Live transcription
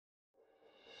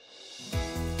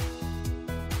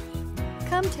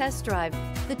Come test drive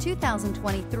the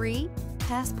 2023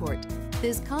 Passport.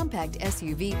 This compact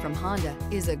SUV from Honda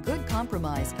is a good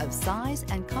compromise of size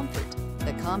and comfort.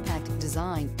 The compact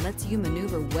design lets you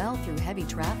maneuver well through heavy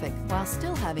traffic while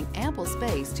still having ample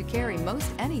space to carry most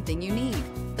anything you need.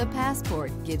 The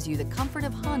Passport gives you the comfort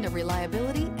of Honda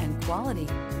reliability and quality.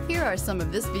 Here are some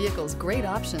of this vehicle's great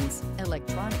options: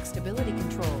 electronic stability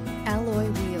control, alloy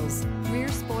wheels, rear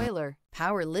spoiler,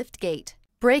 power lift gate,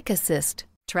 brake assist,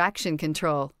 traction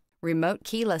control, remote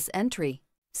keyless entry,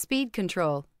 speed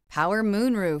control, power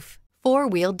moonroof,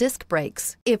 four-wheel disc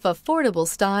brakes. If affordable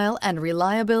style and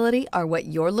reliability are what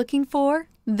you're looking for,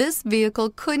 this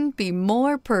vehicle couldn't be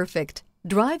more perfect.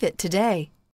 Drive it today.